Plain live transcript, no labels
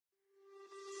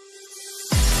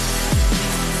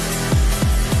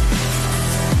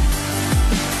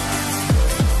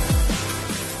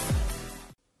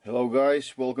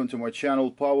guys, welcome to my channel.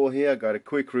 Pavel here. I got a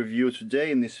quick review today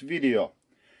in this video.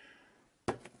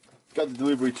 Got the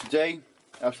delivery today,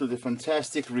 absolutely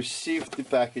fantastic. Received the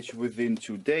package within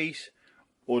 2 days,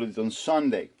 ordered it on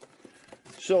Sunday.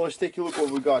 So let's take a look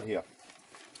what we got here.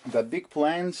 I've got big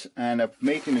plans and I'm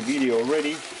making a video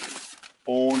already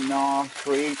on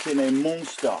creating a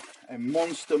monster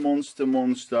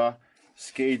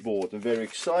skateboard. I'm very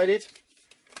excited.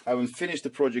 I haven't finished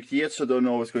the project yet, so I don't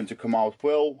know if it's going to come out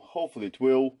well. Hopefully it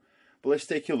will. But let's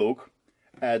take a look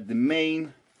at the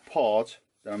main part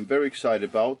that I'm very excited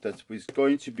about, that is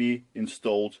going to be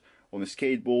installed on the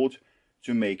skateboard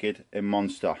to make it a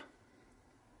monster.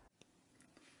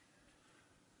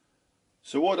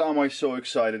 So what am I so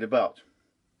excited about?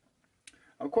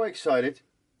 I'm quite excited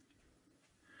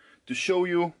to show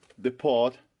you the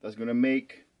part that's going to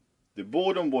make the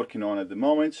board I'm working on at the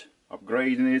moment,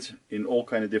 upgrading it in all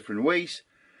kind of different ways,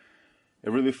 a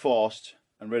really fast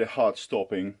and really hard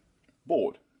stopping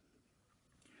board.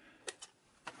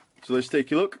 So let's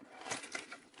take a look.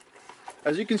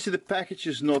 As you can see, the package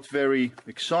is not very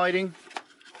exciting.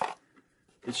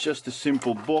 It's just a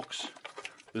simple box.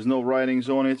 There's no writings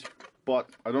on it, but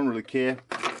I don't really care.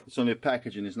 It's only a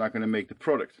package and it's not going to make the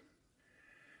product.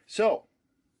 So,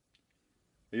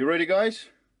 are you ready, guys?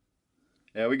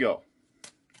 There we go.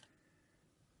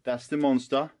 That's the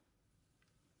monster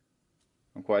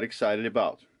I'm quite excited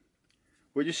about.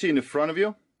 What you see in the front of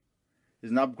you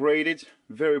is an upgraded,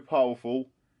 very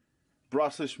powerful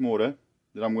brushless motor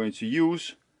that I'm going to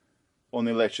use on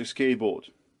the electric skateboard.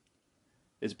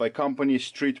 It's by company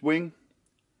Street Wing.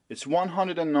 It's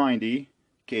 190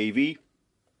 kV.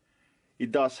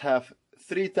 It does have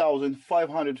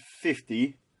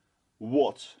 3550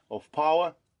 watts of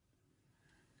power.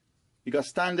 You got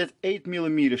standard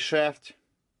 8mm shaft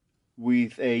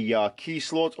with a key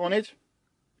slot on it.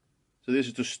 So this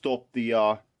is to stop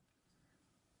the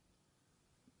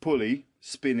pulley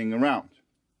spinning around.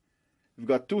 We've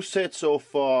got 2 sets of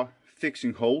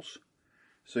fixing holes,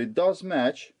 so it does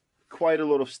match quite a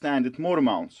lot of standard motor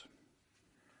mounts.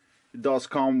 It does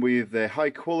come with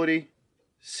high quality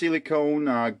silicone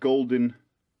golden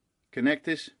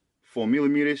connectors,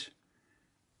 4mm,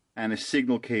 and a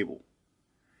signal cable.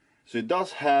 So it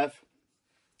does have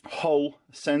Hall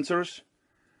sensors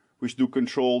which do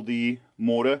control the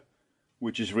motor,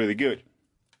 which is really good.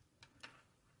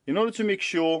 In order to make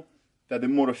sure that the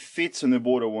motor fits on the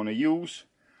board I want to use,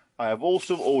 I have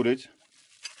also ordered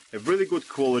a really good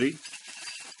quality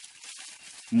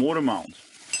motor mount.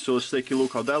 So let's take a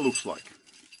look how that looks like.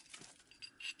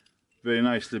 Very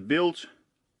nicely built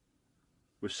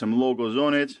with some logos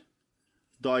on it,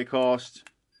 die cast,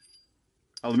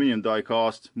 aluminium die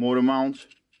cast motor mount.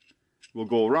 Will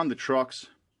go around the trucks.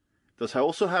 Does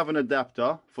also have an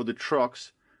adapter for the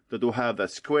trucks that will have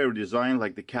that square design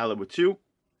like the Caliber 2.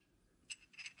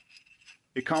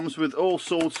 It comes with all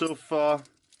sorts of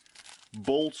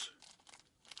bolts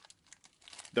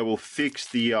that will fix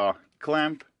the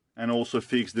clamp and also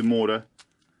fix the motor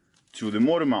to the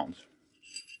motor mount.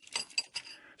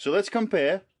 So let's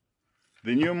compare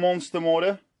the new monster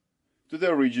motor to the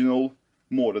original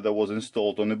motor that was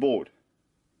installed on the board.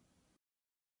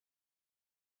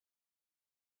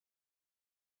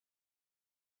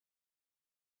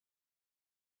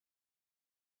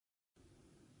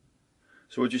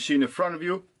 So what you see in the front of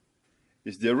you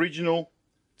is the original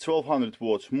 1200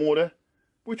 watts motor,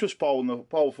 which was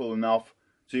powerful enough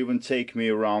to even take me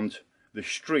around the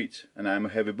street, and I'm a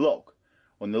heavy bloke.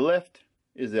 On the left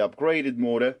is the upgraded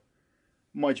motor,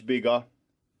 much bigger,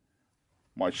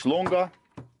 much longer,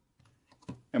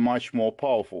 and much more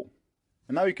powerful.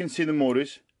 And now you can see the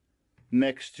motors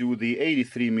next to the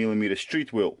 83mm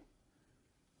street wheel,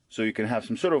 so you can have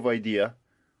some sort of idea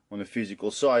on the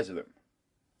physical size of them.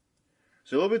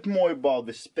 So a little bit more about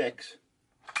the specs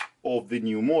of the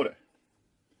new motor.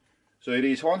 So it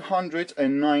is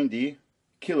 190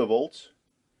 kilovolts,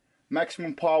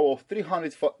 maximum power of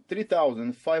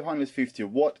 3550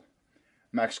 watt,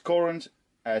 max current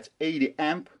at 80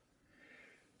 amp.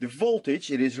 The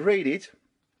voltage, it is rated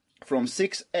from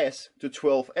 6S to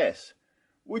 12S,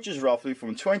 which is roughly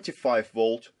from 25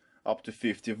 volt up to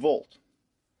 50 volt.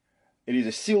 It is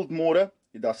a sealed motor.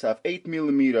 It does have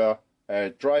 8mm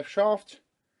drive shaft.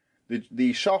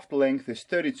 The shaft length is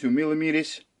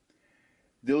 32mm.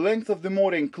 The length of the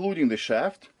motor, including the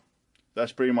shaft,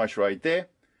 that's pretty much right there,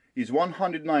 is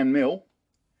 109mm,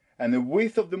 and the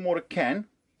width of the motor can,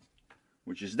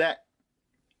 which is that,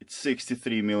 it's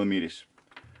 63mm.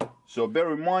 So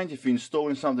bear in mind, if you're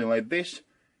installing something like this,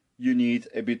 you need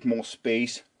a bit more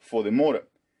space for the motor.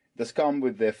 It does come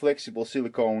with the flexible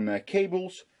silicone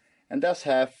cables, and does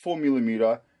have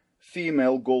 4mm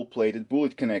female gold-plated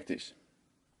bullet connectors.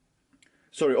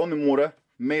 Sorry, on the motor,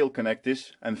 male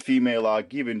connectors and female are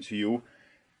given to you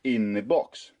in the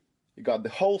box. You got the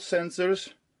whole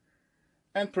sensors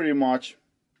and pretty much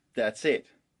that's it.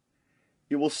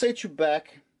 It will set you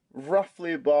back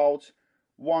roughly about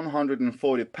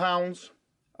 £140.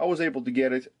 I was able to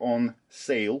get it on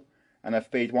sale and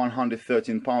I've paid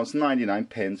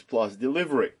 £113.99 plus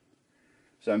delivery.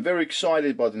 So I'm very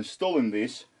excited about installing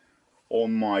this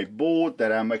on my board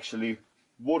that I'm actually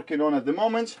working on at the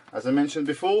moment, as I mentioned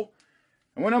before.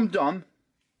 And when I'm done,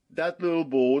 that little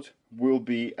board will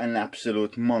be an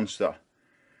absolute monster.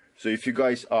 So if you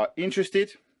guys are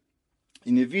interested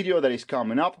in the video that is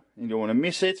coming up and you don't want to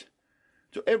miss it,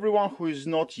 to everyone who is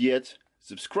not yet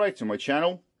subscribed to my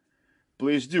channel,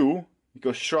 please do,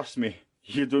 because trust me,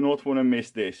 you do not want to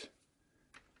miss this.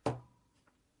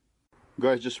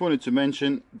 Guys, just wanted to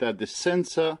mention that the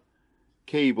sensor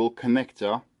cable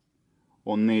connector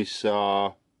on this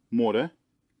motor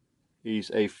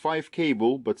is a 5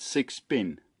 cable but 6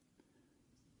 pin.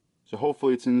 So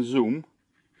hopefully it's in zoom.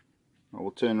 I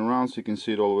will turn around so you can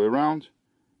see it all the way around.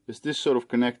 It's this sort of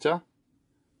connector,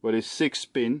 but it's 6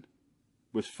 pin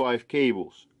with 5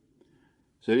 cables.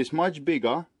 So it is much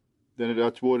bigger than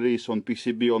that's what it is on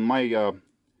PCB on my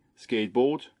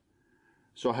skateboard.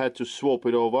 So I had to swap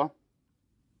it over.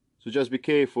 So just be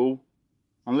careful.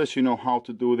 Unless you know how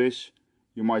to do this,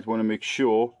 you might want to make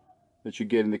sure that you're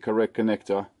getting the correct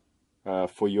connector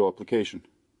for your application.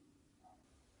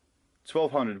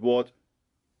 1200 watt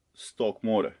stock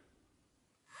motor.